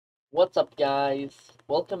What's up, guys?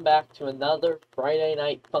 Welcome back to another Friday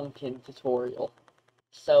Night Funkin' tutorial.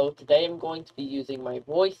 So today I'm going to be using my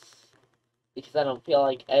voice because I don't feel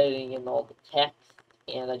like editing in all the text,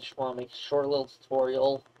 and I just want to make a short little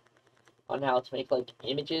tutorial on how to make like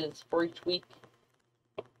images for each week,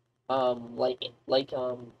 like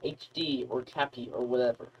HD or Cappy or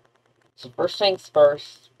whatever. So first things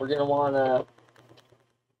first, we're gonna wanna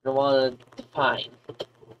define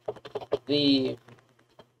the.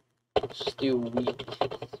 Just do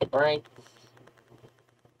weekSprites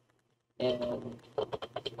and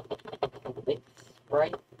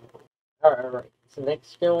weekSprite. Alright. So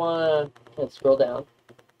next you're gonna wanna scroll down.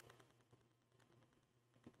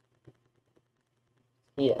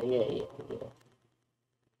 Yeah.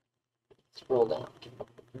 Scroll down.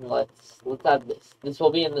 Let's add this. This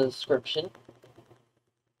will be in the description.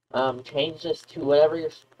 Change this to whatever your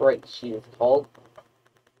sprite sheet is called.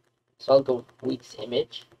 So I'll go week's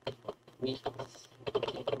image. Week's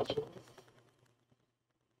images.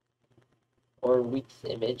 Or week's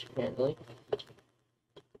image, apparently.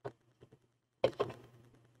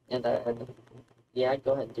 And then, yeah,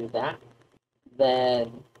 go ahead and do that.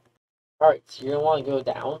 Then, alright, so you're going to want to go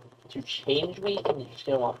down to change week, and you're just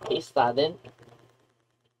going to want to paste that in.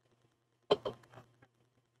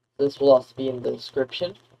 This will also be in the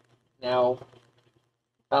description. Now,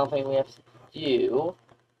 final thing we have to do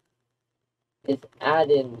is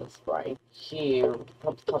add in the sprite. Here,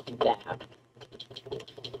 copy that.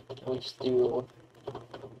 And we just do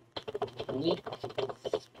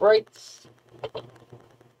weekSprites.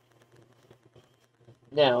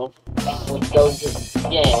 Now, we go to the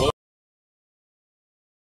game.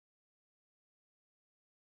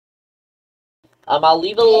 I'll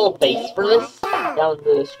leave a little base for this down in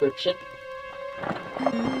the description.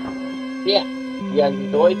 Yeah, if you guys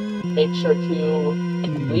enjoyed, make sure to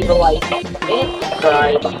leave a like and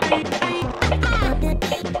subscribe.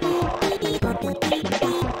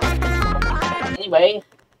 Anyway,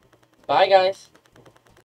 bye guys.